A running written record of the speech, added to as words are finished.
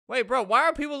Wait, bro, why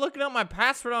are people looking up my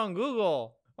password on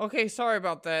Google? Okay, sorry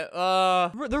about that.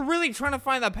 They're really trying to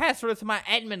find the password to my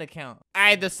admin account.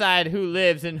 I decide who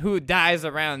lives and who dies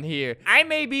around here. I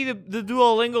may be the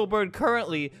Duolingo bird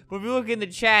currently, but if you look in the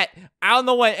chat, I don't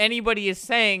know what anybody is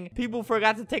saying. People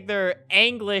forgot to take their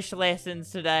English lessons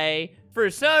today. For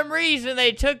some reason,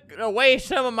 they took away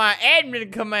some of my admin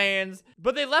commands,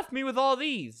 but they left me with all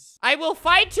these. I will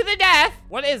fight to the death.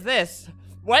 What is this?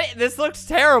 What? This looks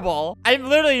terrible. I'm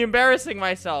literally embarrassing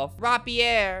myself.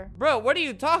 Rapier. Bro, what are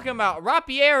you talking about?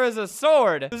 Rapier is a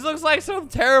sword. This looks like some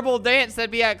terrible dance that'd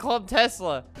be at Club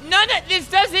Tesla. None of this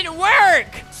doesn't work.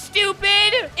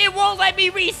 Stupid. It won't let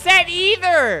me reset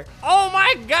either. Oh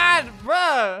my God,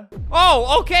 bruh.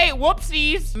 Oh, okay.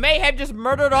 Whoopsies. May have just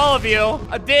murdered all of you.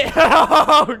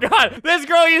 Oh God. This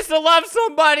girl used to love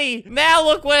somebody. Now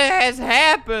look what has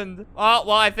happened. Oh,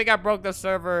 well, I think I broke the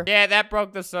server. Yeah, that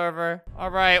broke the server.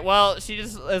 All right, well, she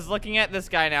just is looking at this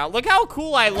guy now. Look how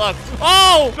cool I look.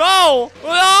 Oh, no,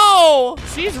 no.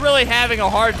 She's really having a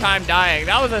hard time dying.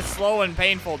 That was a slow and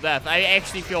painful death. I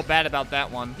actually feel bad about that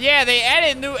one. Yeah, they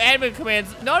added new admin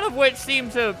commands, none of which seem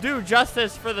to do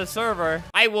justice for the server.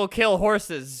 I will kill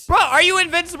horses. Bro, are you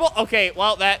invincible? Okay,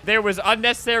 well, there was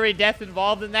unnecessary death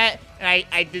involved in that, and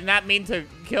I did not mean to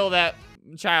kill that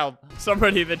child.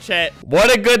 Somebody in the chat.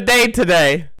 What a good day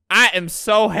today. I am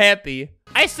so happy.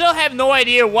 I still have no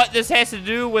idea what this has to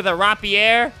do with a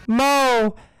rapier.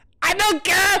 No, I don't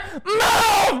care.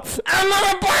 No, I'm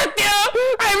gonna report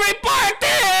you. I'm reporting.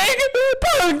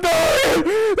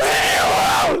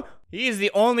 He's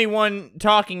the only one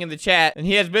talking in the chat, and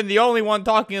he has been the only one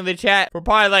talking in the chat for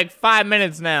probably like 5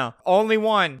 minutes now. Only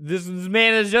one. This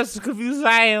man is just as confused as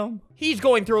I am. He's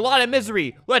going through a lot of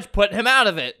misery. Let's put him out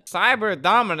of it. Cyber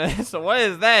dominance. What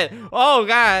is that? Oh,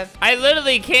 God. I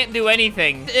literally can't do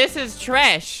anything. This is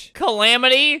trash.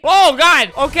 Calamity. Oh,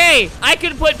 God. Okay. I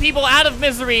can put people out of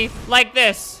misery like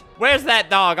this. Where's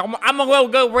that dog? I'm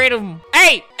gonna go rid of him.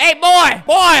 Hey, boy,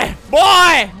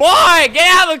 get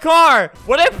out of the car.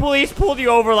 What if police pulled you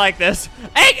over like this?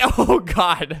 Hey, oh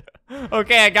God.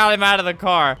 Okay, I got him out of the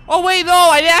car. Oh wait, no,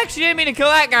 I actually didn't mean to kill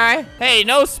that guy. Hey,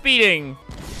 no speeding.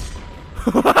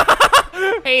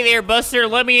 Hey there, Buster,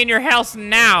 let me in your house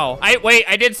now. Wait,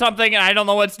 I did something and I don't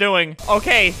know what's doing.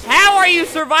 Okay, how are you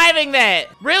surviving that?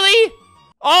 Really?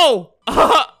 Oh,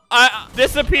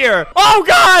 disappear. Oh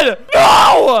God,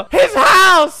 no! His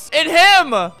house and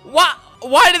him. What?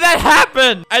 Why did that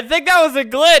happen? I think that was a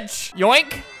glitch.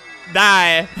 Yoink.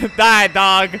 Die. Die,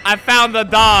 dog. I found the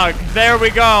dog. There we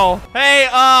go.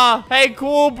 Hey,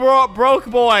 cool broke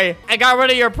boy. I got rid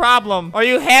of your problem. Are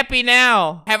you happy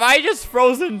now? Have I just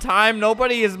frozen time?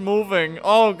 Nobody is moving.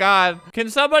 Oh, God. Can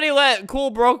somebody let cool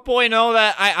broke boy know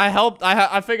that I helped?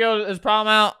 I figured his problem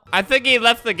out. I think he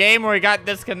left the game or he got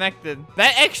disconnected.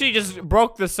 That actually just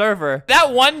broke the server.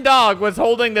 That one dog was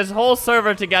holding this whole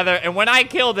server together, and when I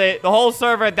killed it, the whole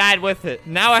server died with it.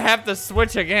 Now I have to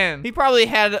switch again. He probably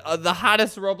had the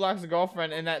hottest Roblox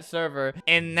girlfriend in that server,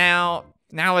 and now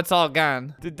it's all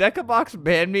gone. Did Decabox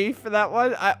ban me for that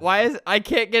one? I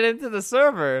can't get into the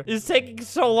server? It's taking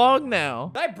so long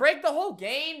now. Did I break the whole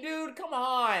game, dude? Come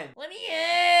on. Let me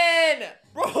in.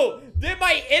 Bro, did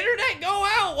my internet go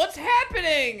out? What's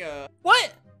happening?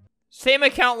 What? Same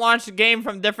account launched the game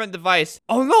from different device.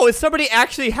 Oh no, is somebody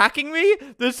actually hacking me?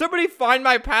 Did somebody find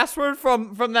my password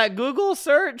from that Google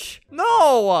search?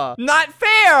 No, not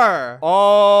fair.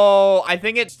 Oh, I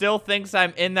think it still thinks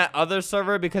I'm in that other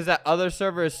server because that other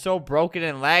server is so broken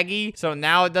and laggy. So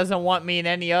now it doesn't want me in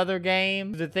any other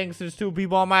game. It thinks there's 2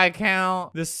 people on my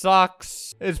account. This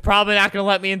sucks. It's probably not gonna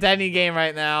let me into any game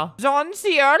right now.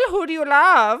 Jean-Cyr, who do you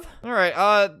love? All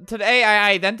right, today I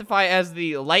identify as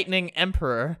the Lightning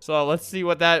Emperor. So let's see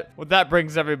what that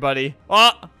brings everybody.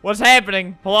 Oh, what's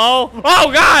happening? Hello?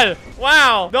 Oh God!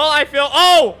 Wow. No, I feel.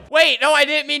 Oh, wait. No, I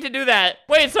didn't mean to do that.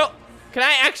 Wait. So, can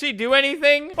I actually do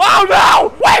anything? Oh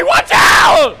no! Wait, watch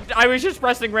out! I was just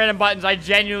pressing random buttons. I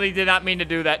genuinely did not mean to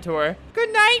do that to her.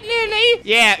 Good night, Lily.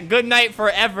 Yeah. Good night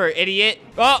forever, idiot.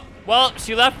 Oh, well,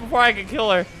 she left before I could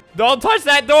kill her. Don't touch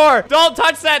that door! Don't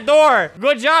touch that door!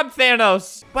 Good job,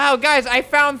 Thanos. Wow, guys, I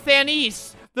found Thanos.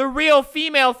 The real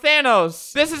female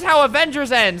Thanos. This is how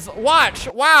Avengers ends. Watch.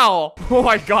 Wow. Oh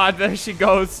my God, there she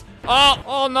goes.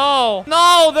 Oh no.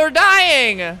 No, they're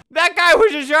dying. That guy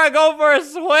was just trying to go for a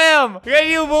swim. Can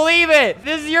you believe it?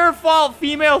 This is your fault,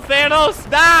 female Thanos.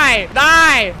 Die.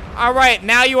 Die. All right,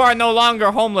 now you are no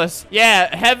longer homeless.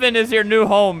 Yeah, heaven is your new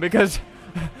home because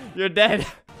you're dead.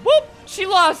 Whoop. She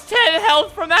lost 10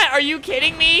 health from that. Are you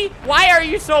kidding me? Why are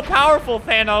you so powerful,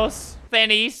 Thanos?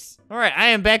 All right, I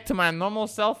am back to my normal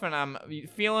self, and I'm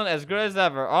feeling as good as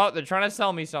ever. Oh, they're trying to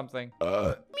sell me something. Meow,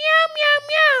 meow,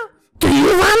 meow.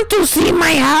 want to see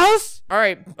my house? All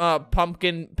right,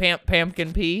 pumpkin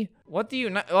pea. What do you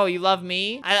not? Oh, you love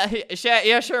me?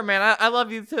 Yeah, sure, man. I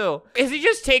love you too. Is he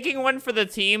just taking one for the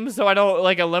team so I don't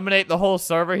like eliminate the whole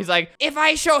server? He's like, if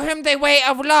I show him the way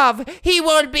of love, he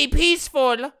will be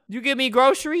peaceful. You give me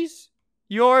groceries?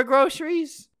 Your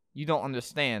groceries? You don't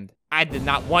understand. I did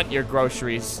not want your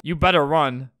groceries. You better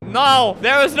run. No,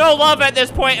 there is no love at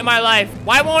this point in my life.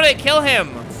 Why won't it kill him?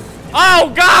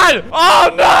 Oh, God! Oh,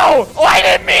 no! Oh, I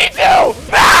didn't mean to!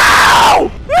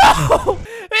 No! No!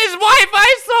 His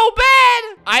Wi-Fi's so bad!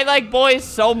 I like boys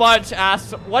so much,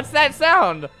 what's that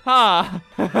sound? Huh?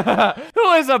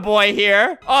 Who is a boy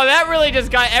here? Oh, that really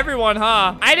just got everyone,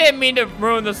 huh? I didn't mean to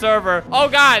ruin the server. Oh,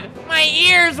 God. My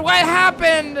ears, what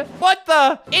happened? What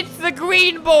the? It's the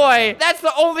green boy. That's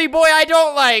the only boy I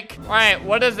don't like. All right,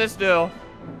 what does this do?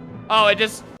 Oh,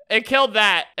 it killed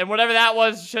that, and whatever that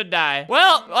was should die.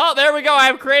 Well, oh, there we go.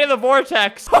 I've created the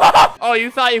vortex. Oh,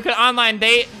 you thought you could online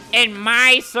date in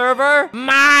my server?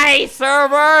 My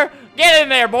server? Get in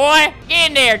there, boy. Get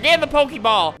in there. Get in the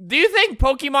Pokeball. Do you think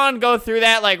Pokemon go through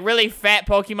that, like, really fat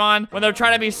Pokemon when they're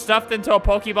trying to be stuffed into a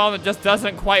Pokeball that just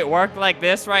doesn't quite work like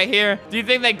this right here? Do you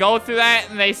think they go through that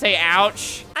and they say,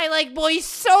 ouch? I like boys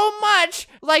so much.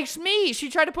 Likes me. She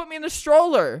tried to put me in the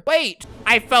stroller. Wait.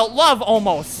 I felt love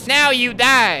almost. Now you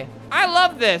die. I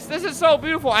love this. This is so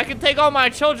beautiful. I can take all my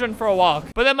children for a walk,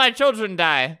 but then my children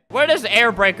die. What does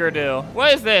air breaker do?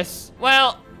 What is this?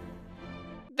 Well,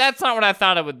 that's not what I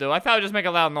thought it would do. I thought it would just make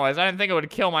a loud noise. I didn't think it would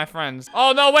kill my friends.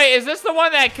 Oh, no, wait. Is this the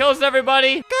one that kills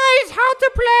everybody? Guys, how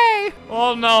to play?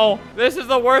 Oh, no. This is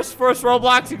the worst first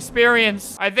Roblox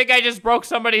experience. I think I just broke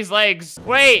somebody's legs.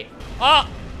 Wait. Oh.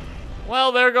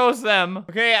 Well, there goes them.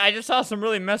 Okay, I just saw some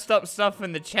really messed up stuff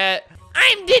in the chat.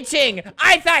 I'm ditching.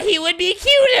 I thought he would be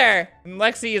cuter. And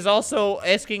Lexi is also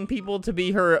asking people to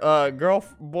be her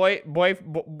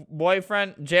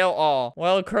boyfriend. Jail all.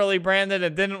 Well, Curly Brandon,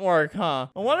 it didn't work, huh?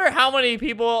 I wonder how many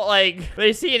people like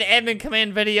they see an admin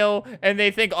command video and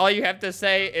they think all you have to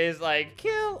say is like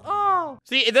kill all.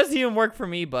 See, it doesn't even work for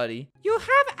me, buddy. You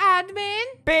have admin?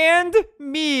 Banned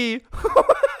me.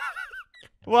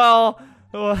 Well.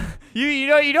 You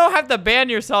know, you don't have to ban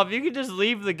yourself. You can just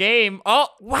leave the game. Oh,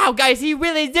 wow, guys, he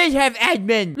really did have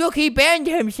admin. Look, he banned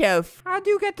himself. How do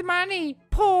you get the money?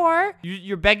 Poor.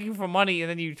 You're begging for money, and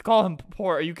then you call him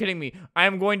poor. Are you kidding me? I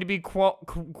am going to be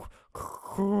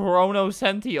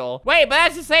chronosential. Wait, but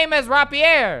that's the same as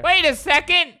Rapier. Wait a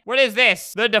second. What is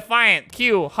this? The Defiant.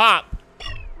 Q. Hop.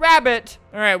 Rabbit.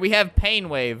 All right, we have Pain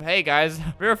Wave. Hey, guys.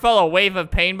 Have you ever felt a wave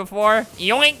of pain before?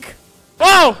 Yoink.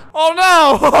 Oh! Oh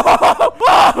no!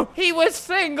 Oh! He was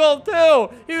single too!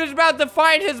 He was about to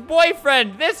find his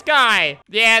boyfriend, this guy!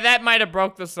 Yeah, that might have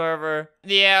broke the server.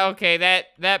 Yeah, okay,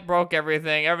 that broke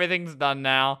everything. Everything's done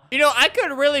now. You know, I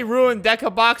could really ruin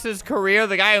Decabox's career,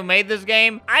 the guy who made this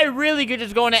game. I really could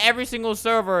just go into every single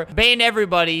server, ban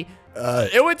everybody.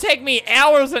 It would take me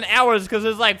hours and hours because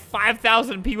there's like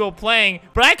 5,000 people playing,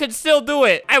 but I could still do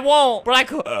it. I won't, but I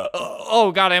could.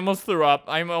 Oh God, I almost threw up.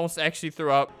 I almost actually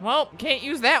threw up. Well, can't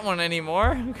use that one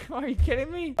anymore. Are you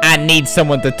kidding me? I need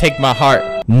someone to take my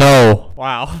heart. No.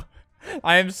 Wow.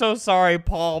 I am so sorry,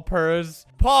 Paul Purrs.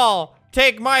 Paul,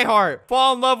 take my heart.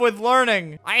 Fall in love with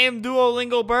learning. I am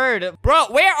Duolingo Bird. Bro,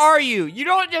 where are you? You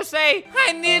don't just say,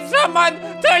 I need someone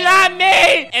to love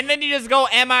me. And then you just go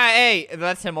MIA.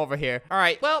 That's him over here. All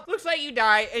right. Well, looks like you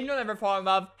die and you'll never fall in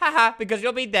love. Haha, because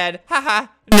you'll be dead. Haha.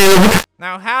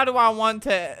 Now, how do I want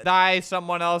to die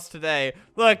someone else today?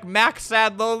 Look, Max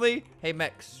Sad Lonely. Hey,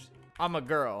 Max, I'm a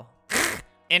girl.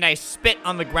 And I spit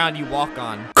on the ground you walk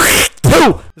on.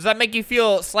 Does that make you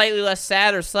feel slightly less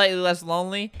sad or slightly less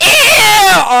lonely? Ew!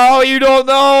 Oh, you don't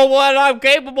know what I'm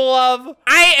capable of.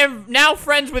 I am now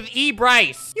friends with E.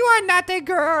 Bryce. You are not a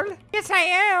girl. Yes, I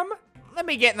am. Let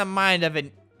me get in the mind of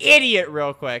an idiot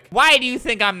real quick. Why do you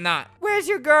think I'm not? Where's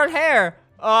your girl hair?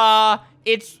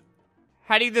 It's...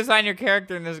 How do you design your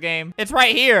character in this game? It's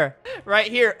right here. Right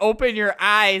here. Open your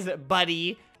eyes,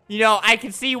 buddy. You know, I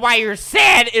can see why you're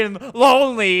sad and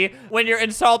lonely when you're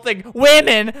insulting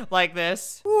women like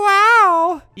this.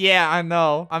 Wow. Yeah, I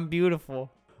know. I'm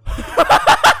beautiful.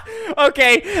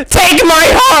 Okay, take my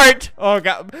heart. Oh,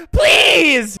 God.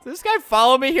 Please. Does this guy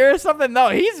follow me here or something? No,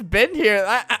 he's been here.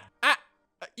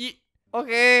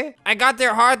 Okay. I got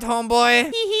their heart,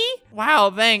 homeboy.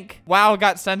 Wow, Wow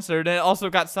got censored, and it also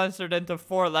got censored into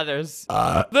 4 letters.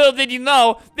 Little did you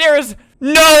know, there is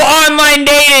no online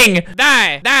dating.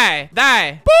 Die.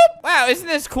 Boop. Wow, isn't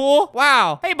this cool?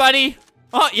 Wow. Hey, buddy.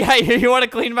 Oh, yeah, you want to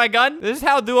clean my gun? This is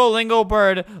how Duolingo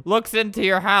Bird looks into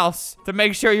your house to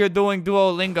make sure you're doing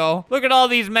Duolingo. Look at all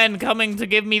these men coming to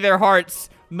give me their hearts.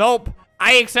 Nope.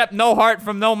 I accept no heart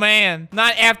from no man.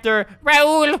 Not after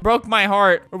Raul broke my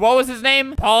heart. Or what was his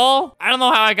name? Paul? I don't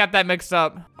know how I got that mixed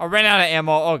up. I ran out of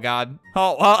ammo. Oh, God.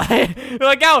 Oh, well,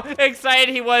 look how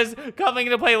excited he was coming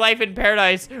to play Life in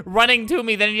Paradise, running to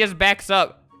me, then he just backs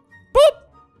up. Boop!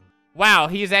 Wow,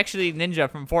 he's actually Ninja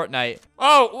from Fortnite.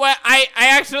 Oh, well, I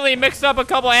accidentally mixed up a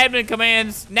couple admin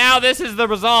commands. Now this is the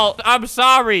result. I'm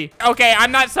sorry. Okay,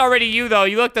 I'm not sorry to you, though.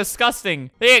 You look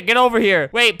disgusting. Hey, get over here.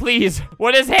 Wait, please.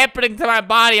 What is happening to my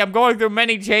body? I'm going through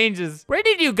many changes. Where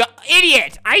did you go?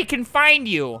 Idiot! I can find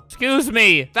you. Excuse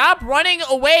me. Stop running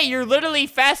away. You're literally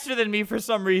faster than me for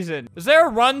some reason. Is there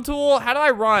a run tool? How do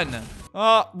I run?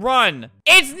 Run.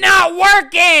 It's not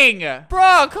working!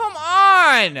 Bro, come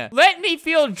on! Let me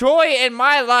feel joy in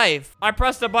my life. I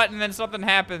pressed a button and then something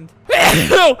happened.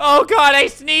 Oh God, I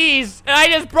sneezed. And I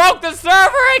just broke the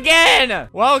server again!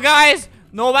 Well, guys,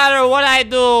 no matter what I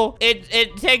do,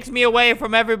 it takes me away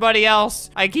from everybody else.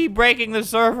 I keep breaking the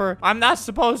server. I'm not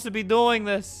supposed to be doing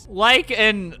this.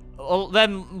 Then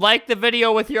like the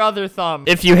video with your other thumb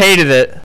if you hated it.